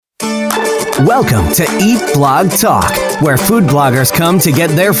Welcome to Eat Blog Talk, where food bloggers come to get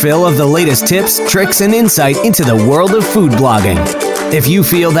their fill of the latest tips, tricks, and insight into the world of food blogging. If you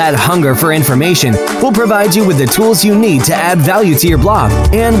feel that hunger for information, we'll provide you with the tools you need to add value to your blog,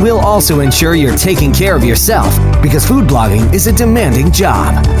 and we'll also ensure you're taking care of yourself, because food blogging is a demanding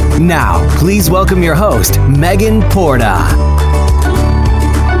job. Now, please welcome your host, Megan Porta.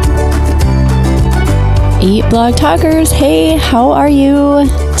 Eat Blog Talkers, hey, how are you?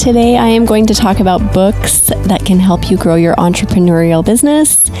 Today I am going to talk about books that can help you grow your entrepreneurial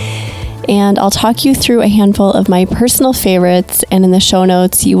business. And I'll talk you through a handful of my personal favorites, and in the show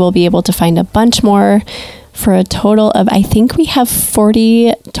notes you will be able to find a bunch more for a total of, I think we have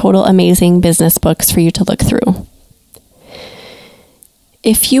 40 total amazing business books for you to look through.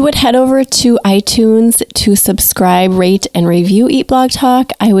 If you would head over to iTunes to subscribe, rate, and review Eat Blog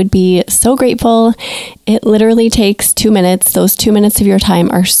Talk, I would be so grateful. It literally takes 2 minutes. Those 2 minutes of your time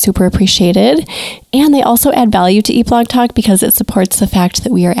are super appreciated. And they also add value to Eat Blog Talk because it supports the fact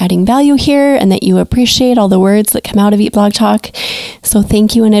that we are adding value here and that you appreciate all the words that come out of Eat Blog Talk. So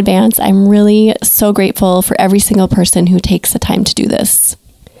thank you in advance. I'm really so grateful for every single person who takes the time to do this.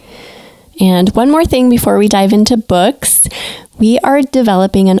 And one more thing before we dive into books, we are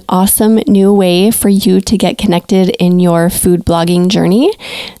developing an awesome new way for you to get connected in your food blogging journey.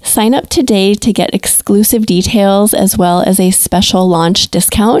 Sign up today to get exclusive details as well as a special launch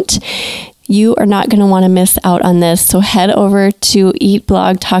discount. You are not going to want to miss out on this, so head over to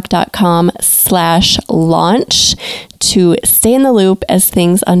eatblogtalk.com/launch to stay in the loop as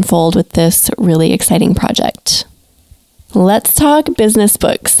things unfold with this really exciting project. Let's talk business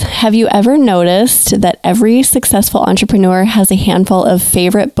books. Have you ever noticed that every successful entrepreneur has a handful of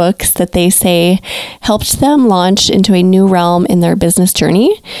favorite books that they say helped them launch into a new realm in their business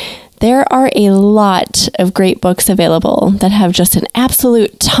journey? There are a lot of great books available that have just an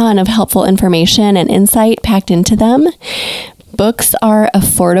absolute ton of helpful information and insight packed into them. Books are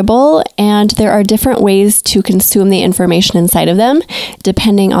affordable, and there are different ways to consume the information inside of them,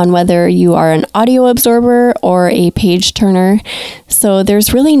 depending on whether you are an audio absorber or a page turner. So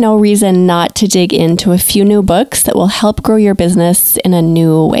there's really no reason not to dig into a few new books that will help grow your business in a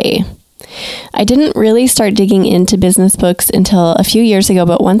new way. I didn't really start digging into business books until a few years ago,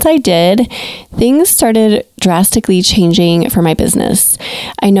 but once I did, things started drastically changing for my business.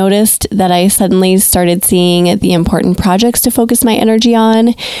 I noticed that I suddenly started seeing the important projects to focus my energy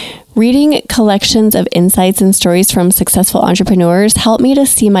on. Reading collections of insights and stories from successful entrepreneurs helped me to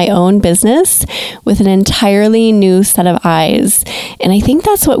see my own business with an entirely new set of eyes. And I think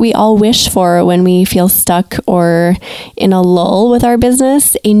that's what we all wish for when we feel stuck or in a lull with our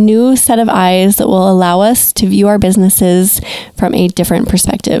business, a new set of eyes that will allow us to view our businesses from a different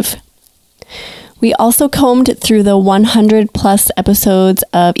perspective. We also combed through the 100 plus episodes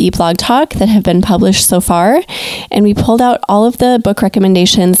of Eat Blog Talk that have been published so far, and we pulled out all of the book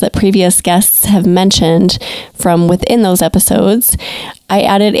recommendations that previous guests have mentioned from within those episodes. I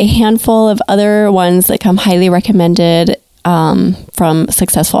added a handful of other ones that come highly recommended from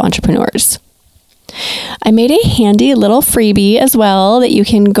successful entrepreneurs. I made a handy little freebie as well that you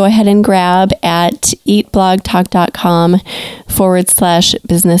can go ahead and grab at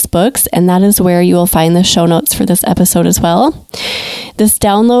eatblogtalk.com/business books, and that is where you will find the show notes for this episode as well. This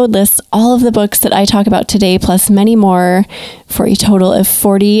download lists all of the books that I talk about today, plus many more, for a total of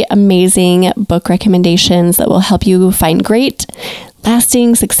 40 amazing book recommendations that will help you find great,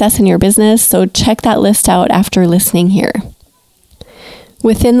 lasting success in your business. So check that list out after listening here.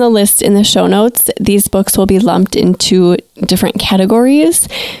 Within the list in the show notes, these books will be lumped into different categories,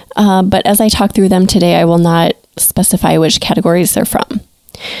 but as I talk through them today, I will not specify which categories they're from.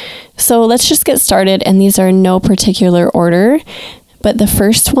 So let's just get started, and these are in no particular order, but the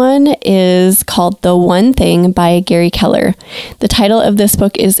first one is called The One Thing by Gary Keller. The title of this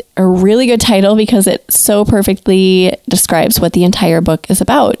book is a really good title because it so perfectly describes what the entire book is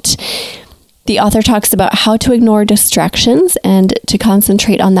about. The author talks about how to ignore distractions and to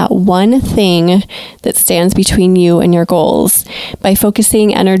concentrate on that one thing that stands between you and your goals. By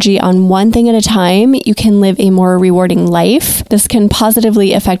focusing energy on one thing at a time, you can live a more rewarding life. This can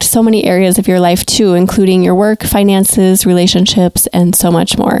positively affect so many areas of your life too, including your work, finances, relationships, and so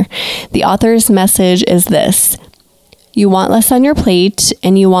much more. The author's message is this: you want less on your plate,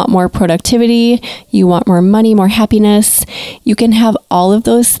 and you want more productivity, you want more money, more happiness. You can have all of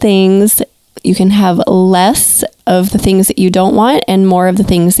those things. You can have less of the things that you don't want and more of the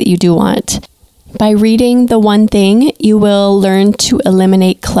things that you do want. By reading The One Thing, you will learn to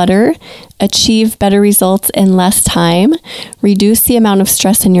eliminate clutter, achieve better results in less time, reduce the amount of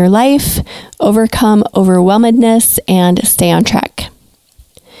stress in your life, overcome overwhelmedness, and stay on track.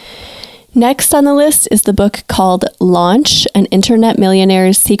 Next on the list is the book called Launch, An Internet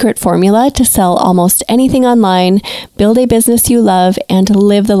Millionaire's Secret Formula to Sell Almost Anything Online, Build a Business You Love, and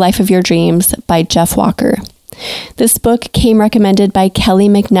Live the Life of Your Dreams by Jeff Walker. This book came recommended by Kelly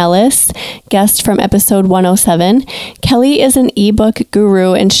McNellis, guest from episode 107. Kelly is an ebook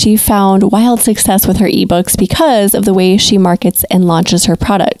guru, and she found wild success with her ebooks because of the way she markets and launches her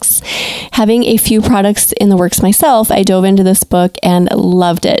products. Having a few products in the works myself, I dove into this book and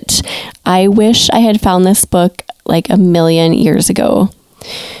loved it. I wish I had found this book like a million years ago.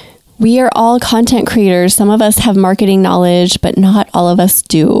 We are all content creators. Some of us have marketing knowledge, but not all of us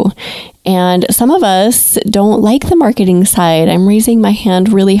do. And some of us don't like the marketing side. I'm raising my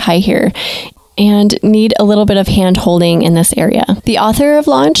hand really high here and need a little bit of hand holding in this area. The author of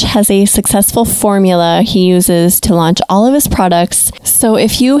Launch has a successful formula he uses to launch all of his products. So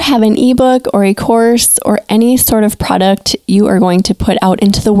if you have an ebook or a course or any sort of product you are going to put out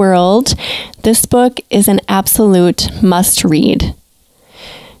into the world, this book is an absolute must read.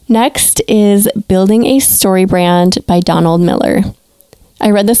 Next is Building a Story Brand by Donald Miller. I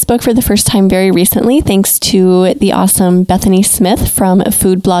read this book for the first time very recently, thanks to the awesome Bethany Smith from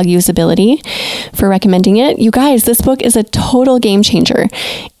Food Blog Usability for recommending it. You guys, this book is a total game changer.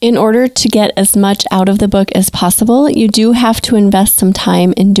 In order to get as much out of the book as possible, you do have to invest some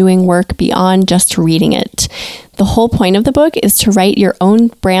time in doing work beyond just reading it. The whole point of the book is to write your own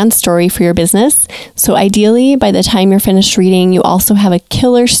brand story for your business. So ideally, by the time you're finished reading, you also have a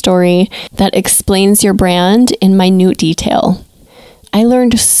killer story that explains your brand in minute detail. I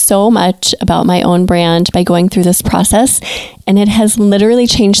learned so much about my own brand by going through this process, and it has literally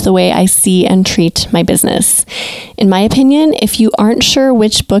changed the way I see and treat my business. In my opinion, if you aren't sure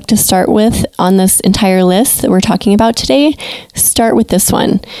which book to start with on this entire list that we're talking about today, start with this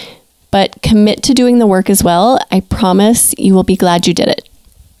one. But commit to doing the work as well. I promise you will be glad you did it.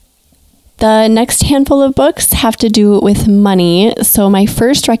 The next handful of books have to do with money. So my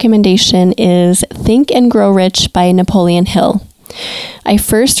first recommendation is Think and Grow Rich by Napoleon Hill. I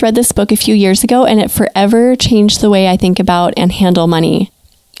first read this book a few years ago, and it forever changed the way I think about and handle money.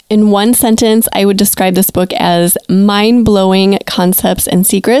 In one sentence, I would describe this book as mind-blowing concepts and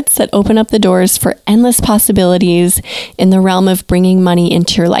secrets that open up the doors for endless possibilities in the realm of bringing money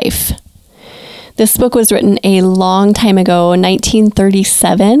into your life. This book was written a long time ago,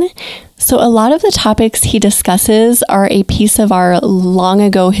 1937. So a lot of the topics he discusses are a piece of our long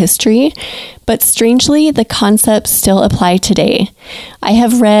ago history, but strangely, the concepts still apply today. I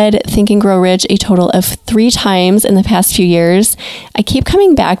have read Think and Grow Rich a total of 3 times in the past few years. I keep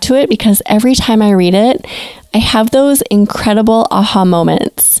coming back to it because every time I read it, I have those incredible aha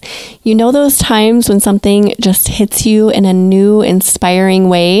moments. You know those times when something just hits you in a new, inspiring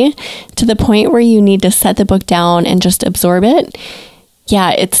way to the point where you need to set the book down and just absorb it?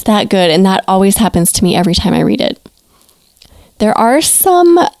 Yeah, it's that good, and that always happens to me every time I read it. There are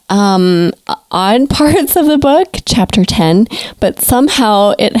some odd parts of the book, chapter 10, but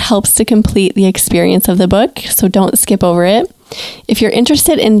somehow it helps to complete the experience of the book, so don't skip over it. If you're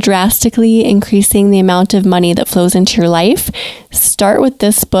interested in drastically increasing the amount of money that flows into your life, start with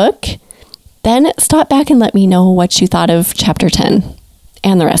this book, then stop back and let me know what you thought of chapter 10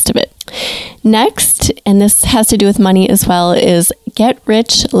 and the rest of it. Next, and this has to do with money as well, is Get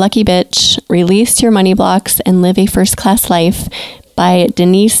Rich, Lucky Bitch, Release Your Money Blocks and Live a First-Class Life by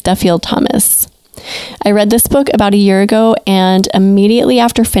Denise Duffield Thomas. I read this book about a year ago, and immediately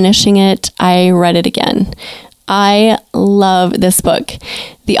after finishing it, I read it again. I love this book.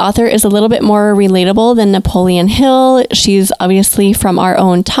 The author is a little bit more relatable than Napoleon Hill. She's obviously from our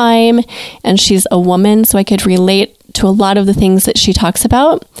own time, and she's a woman, so I could relate to a lot of the things that she talks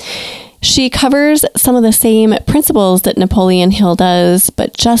about. She covers some of the same principles that Napoleon Hill does,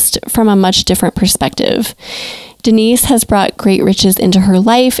 but just from a much different perspective. Denise has brought great riches into her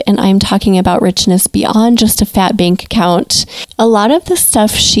life, and I'm talking about richness beyond just a fat bank account. A lot of the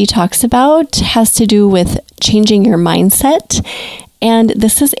stuff she talks about has to do with changing your mindset, and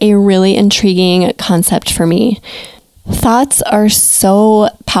this is a really intriguing concept for me. Thoughts are so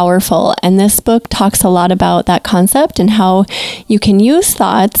powerful, and this book talks a lot about that concept and how you can use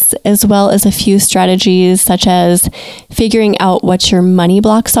thoughts as well as a few strategies such as figuring out what your money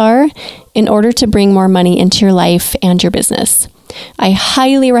blocks are in order to bring more money into your life and your business. I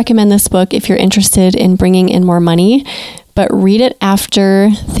highly recommend this book if you're interested in bringing in more money, but read it after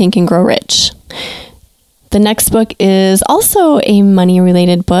Think and Grow Rich. The next book is also a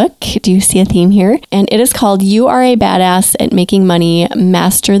money-related book. Do you see a theme here? And it is called You Are a Badass at Making Money,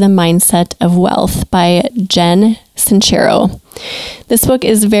 Master the Mindset of Wealth by Jen Sincero. This book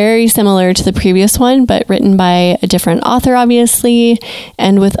is very similar to the previous one, but written by a different author, obviously,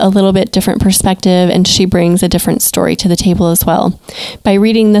 and with a little bit different perspective, and she brings a different story to the table as well. By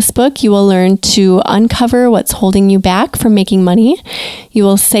reading this book, you will learn to uncover what's holding you back from making money. You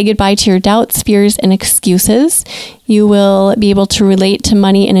will say goodbye to your doubts, fears, and excuses. You will be able to relate to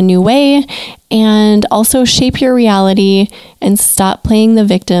money in a new way, and also shape your reality and stop playing the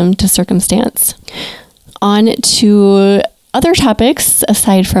victim to circumstance. On to other topics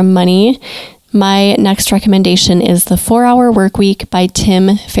aside from money. My next recommendation is The 4-Hour Workweek by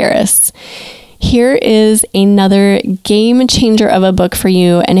Tim Ferriss. Here is another game changer of a book for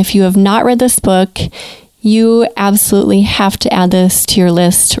you. And if you have not read this book, you absolutely have to add this to your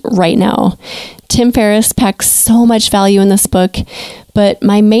list right now. Tim Ferriss packs so much value in this book, but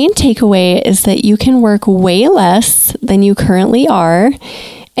my main takeaway is that you can work way less than you currently are,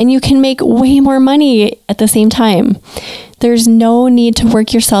 and you can make way more money at the same time. There's no need to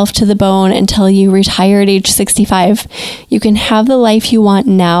work yourself to the bone until you retire at age 65. You can have the life you want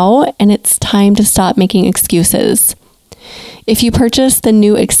now, and it's time to stop making excuses. If you purchase the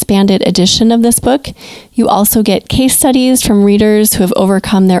new expanded edition of this book, you also get case studies from readers who have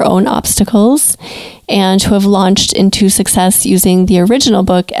overcome their own obstacles and who have launched into success using the original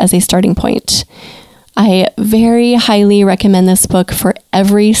book as a starting point. I very highly recommend this book for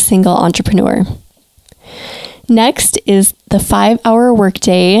every single entrepreneur. Next is The 5-Hour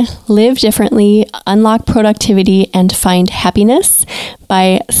Workday, Live Differently, Unlock Productivity, and Find Happiness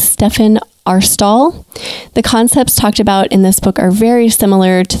by Stefan Arstall. The concepts talked about in this book are very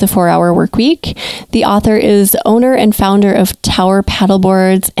similar to the 4-Hour Workweek. The author is owner and founder of Tower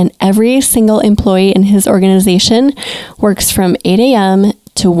Paddleboards, and every single employee in his organization works from 8 a.m.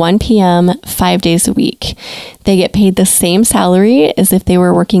 to 1 p.m. 5 days a week. They get paid the same salary as if they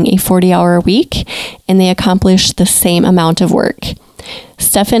were working a 40-hour week, and they accomplish the same amount of work.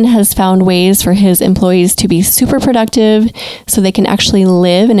 Stefan has found ways for his employees to be super productive so they can actually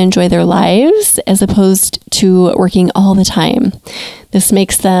live and enjoy their lives as opposed to working all the time. This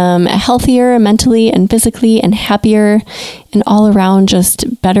makes them healthier mentally and physically and happier, and all around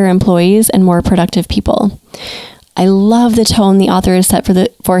just better employees and more productive people. I love the tone the author has set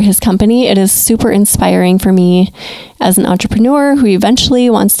for his company. It is super inspiring for me as an entrepreneur who eventually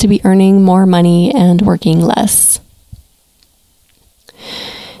wants to be earning more money and working less.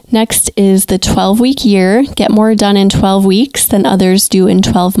 Next is The 12-Week Year, Get More Done in 12 Weeks Than Others Do in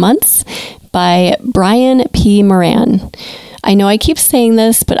 12 Months by Brian P. Moran. I know I keep saying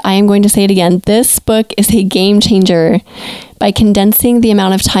this, but I am going to say it again. This book is a game changer. By condensing the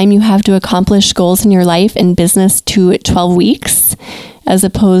amount of time you have to accomplish goals in your life and business to 12 weeks, as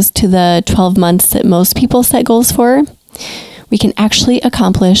opposed to the 12 months that most people set goals for, we can actually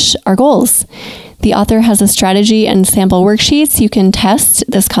accomplish our goals. The author has a strategy and sample worksheets you can test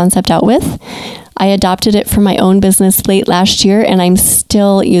this concept out with. I adopted it for my own business late last year, and I'm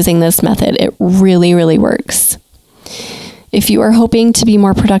still using this method. It really, really works. If you are hoping to be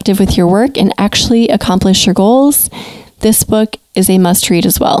more productive with your work and actually accomplish your goals, this book is a must-read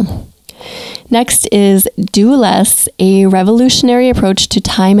as well. Next is Do Less, A Revolutionary Approach to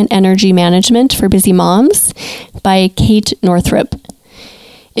Time and Energy Management for Busy Moms by Kate Northrup.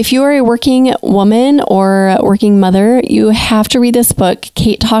 If you are a working woman or working mother, you have to read this book.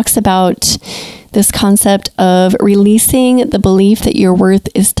 Kate talks about this concept of releasing the belief that your worth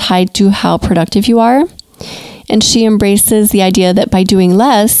is tied to how productive you are. And she embraces the idea that by doing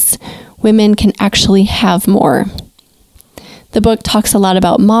less, women can actually have more. The book talks a lot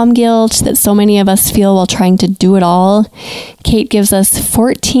about mom guilt that so many of us feel while trying to do it all. Kate gives us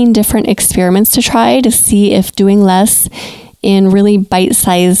 14 different experiments to try to see if doing less in really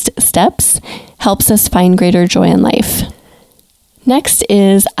bite-sized steps helps us find greater joy in life. Next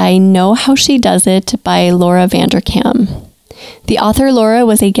is I Know How She Does It by Laura Vanderkam. The author Laura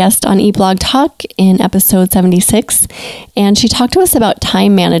was a guest on eBlog Talk in episode 76, and she talked to us about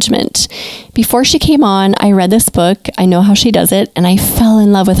time management. Before she came on, I read this book, I Know How She Does It, and I fell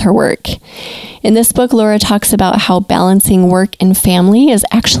in love with her work. In this book, Laura talks about how balancing work and family is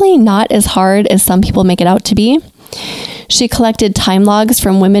actually not as hard as some people make it out to be. She collected time logs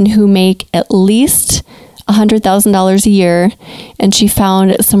from women who make at least $100,000 a year, and she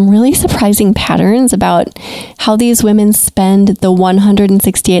found some really surprising patterns about how these women spend the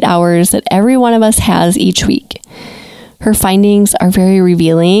 168 hours that every one of us has each week. Her findings are very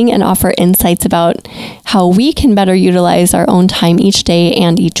revealing and offer insights about how we can better utilize our own time each day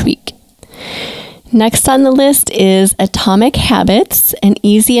and each week. Next on the list is Atomic Habits, an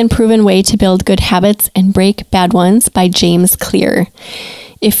easy and proven way to build good habits and break bad ones by James Clear.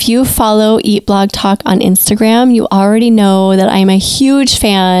 If you follow Eat Blog Talk on Instagram, you already know that I'm a huge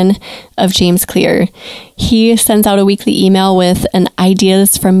fan of James Clear. He sends out a weekly email with an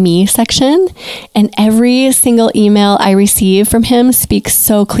ideas from me section, and every single email I receive from him speaks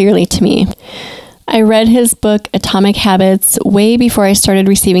so clearly to me. I read his book, Atomic Habits, way before I started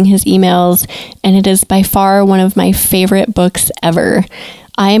receiving his emails, and it is by far one of my favorite books ever.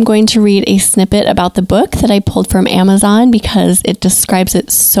 I am going to read a snippet about the book that I pulled from Amazon because it describes it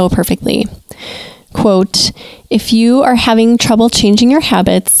so perfectly. Quote, "If you are having trouble changing your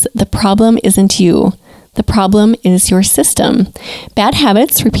habits, the problem isn't you. The problem is your system. Bad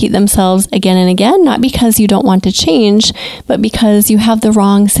habits repeat themselves again and again, not because you don't want to change, but because you have the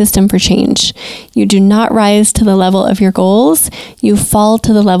wrong system for change. You do not rise to the level of your goals. You fall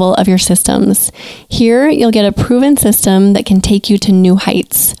to the level of your systems. Here, you'll get a proven system that can take you to new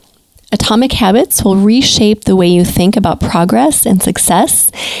heights. Atomic Habits will reshape the way you think about progress and success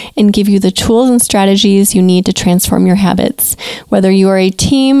and give you the tools and strategies you need to transform your habits. Whether you are a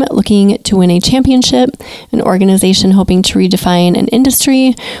team looking to win a championship, an organization hoping to redefine an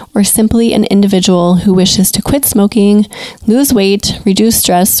industry, or simply an individual who wishes to quit smoking, lose weight, reduce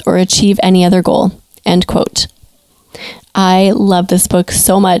stress, or achieve any other goal." End quote. I love this book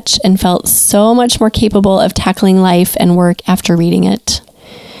so much and felt so much more capable of tackling life and work after reading it.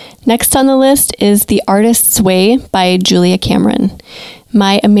 Next on the list is The Artist's Way by Julia Cameron.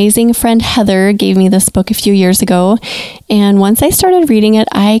 My amazing friend Heather gave me this book a few years ago, and once I started reading it,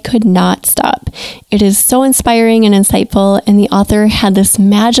 I could not stop. It is so inspiring and insightful, and the author had this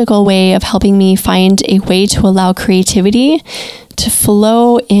magical way of helping me find a way to allow creativity to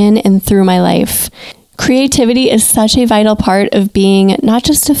flow in and through my life. Creativity is such a vital part of being not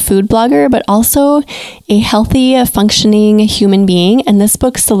just a food blogger, but also a healthy, functioning human being, and this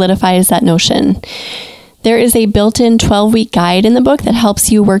book solidifies that notion. There is a built-in 12-week guide in the book that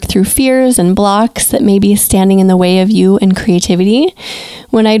helps you work through fears and blocks that may be standing in the way of you and creativity.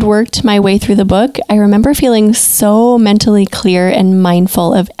 When I'd worked my way through the book, I remember feeling so mentally clear and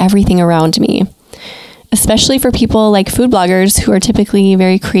mindful of everything around me. Especially for people like food bloggers who are typically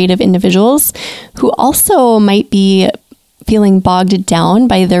very creative individuals who also might be feeling bogged down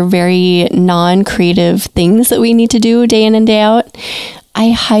by their very non-creative things that we need to do day in and day out. I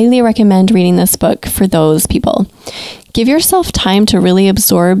highly recommend reading this book for those people. Give yourself time to really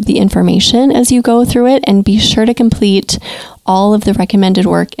absorb the information as you go through it, and be sure to complete all of the recommended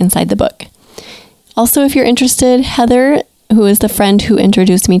work inside the book. Also, if you're interested, Heather, who is the friend who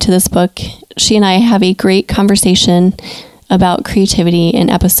introduced me to this book, she and I have a great conversation about creativity in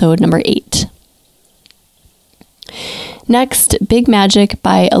episode number 8. Next, Big Magic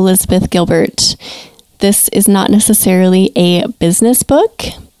by Elizabeth Gilbert. This is not necessarily a business book,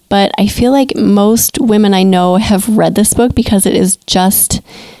 but I feel like most women I know have read this book because it is just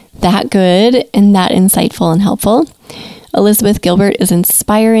that good and that insightful and helpful. Elizabeth Gilbert is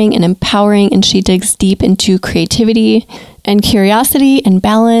inspiring and empowering, and she digs deep into creativity and curiosity and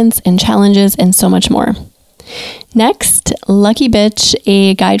balance and challenges and so much more. Next, Lucky Bitch,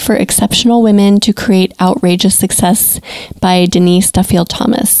 a guide for exceptional women to create outrageous success by Denise Duffield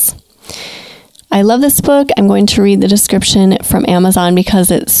Thomas. I love this book. I'm going to read the description from Amazon because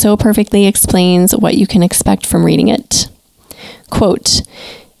it so perfectly explains what you can expect from reading it. Quote,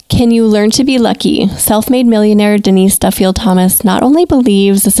 "Can you learn to be lucky? Self-made millionaire Denise Duffield Thomas not only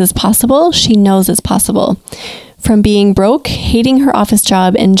believes this is possible, she knows it's possible. From being broke, hating her office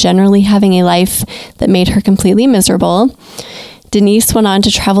job, and generally having a life that made her completely miserable, Denise went on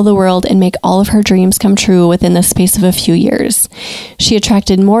to travel the world and make all of her dreams come true within the space of a few years. She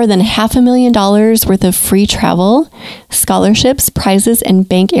attracted more than $500,000 worth of free travel, scholarships, prizes, and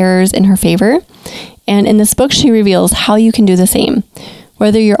bank errors in her favor. And in this book, she reveals how you can do the same.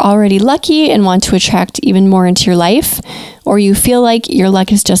 Whether you're already lucky and want to attract even more into your life, or you feel like your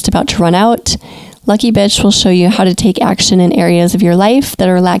luck is just about to run out, Lucky Bitch will show you how to take action in areas of your life that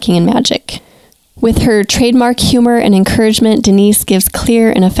are lacking in magic. With her trademark humor and encouragement, Denise gives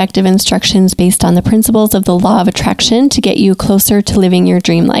clear and effective instructions based on the principles of the law of attraction to get you closer to living your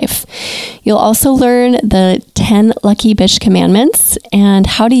dream life. You'll also learn the 10 Lucky Bitch commandments and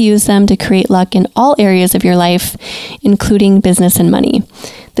how to use them to create luck in all areas of your life, including business and money.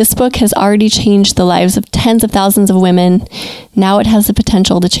 This book has already changed the lives of tens of thousands of women. Now it has the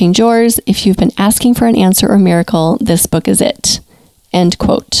potential to change yours. If you've been asking for an answer or miracle, this book is it." End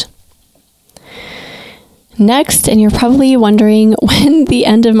quote. Next, and you're probably wondering when the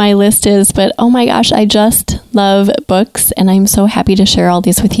end of my list is, but oh my gosh, I just love books and I'm so happy to share all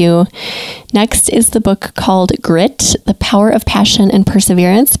these with you. Next is the book called Grit, The Power of Passion and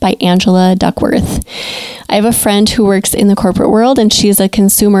Perseverance by Angela Duckworth. I have a friend who works in the corporate world and she's a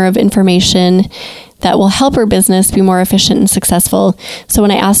consumer of information that will help her business be more efficient and successful. So when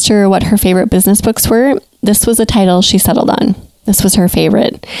I asked her what her favorite business books were, this was a title she settled on. This was her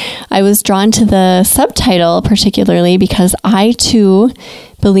favorite. I was drawn to the subtitle particularly because I too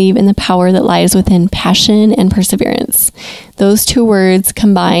believe in the power that lies within passion and perseverance. Those two words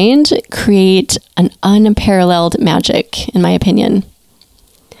combined create an unparalleled magic, in my opinion.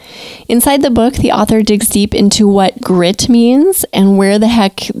 Inside the book, the author digs deep into what grit means and where the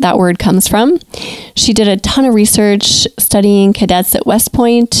heck that word comes from. She did a ton of research studying cadets at West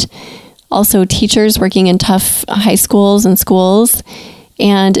Point, also teachers working in tough high schools and schools,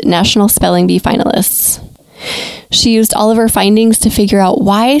 and National Spelling Bee finalists. She used all of her findings to figure out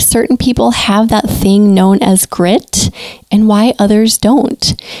why certain people have that thing known as grit and why others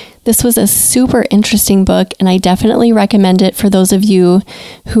don't. This was a super interesting book, and I definitely recommend it for those of you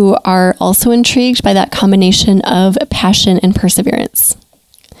who are also intrigued by that combination of passion and perseverance.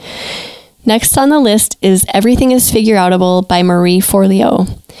 Next on the list is Everything is Figureoutable by Marie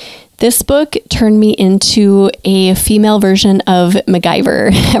Forleo. This book turned me into a female version of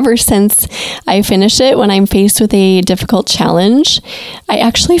MacGyver. Ever since I finish it, when I'm faced with a difficult challenge, I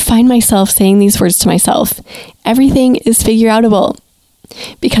actually find myself saying these words to myself. Everything is figureoutable.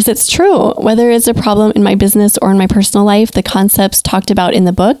 Because it's true. Whether it's a problem in my business or in my personal life, the concepts talked about in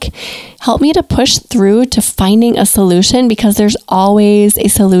the book help me to push through to finding a solution because there's always a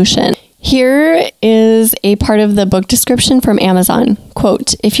solution. Here is a part of the book description from Amazon.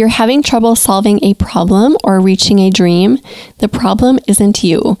 Quote, if you're having trouble solving a problem or reaching a dream, the problem isn't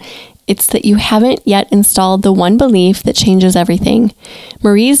you. It's that you haven't yet installed the one belief that changes everything.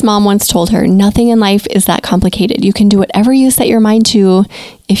 Marie's mom once told her, nothing in life is that complicated. You can do whatever you set your mind to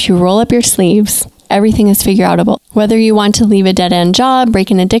if you roll up your sleeves. Everything is figureoutable. Whether you want to leave a dead-end job,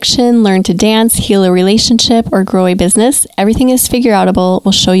 break an addiction, learn to dance, heal a relationship, or grow a business, Everything is Figureoutable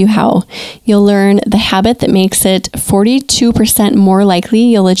will show you how. You'll learn the habit that makes it 42% more likely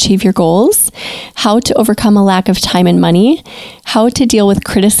you'll achieve your goals, how to overcome a lack of time and money, how to deal with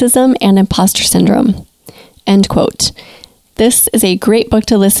criticism and imposter syndrome. End quote. This is a great book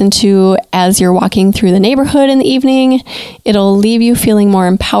to listen to as you're walking through the neighborhood in the evening. It'll leave you feeling more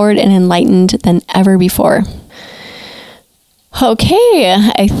empowered and enlightened than ever before. Okay,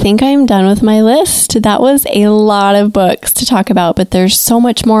 I think I'm done with my list. That was a lot of books to talk about, but there's so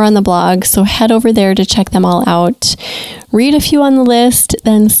much more on the blog, so head over there to check them all out. Read a few on the list,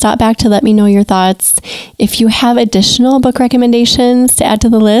 then stop back to let me know your thoughts. If you have additional book recommendations to add to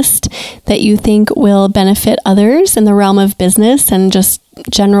the list that you think will benefit others in the realm of business and just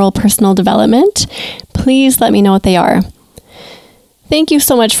general personal development, please let me know what they are. Thank you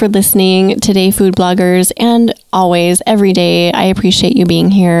so much for listening today, food bloggers, and always, every day, I appreciate you being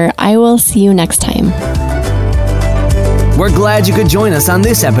here. I will see you next time. We're glad you could join us on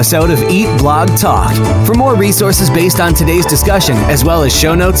this episode of Eat Blog Talk. For more resources based on today's discussion, as well as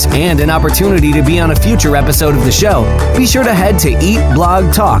show notes and an opportunity to be on a future episode of the show, be sure to head to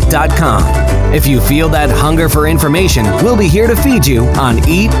eatblogtalk.com. If you feel that hunger for information, we'll be here to feed you on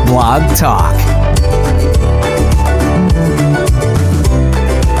Eat Blog Talk.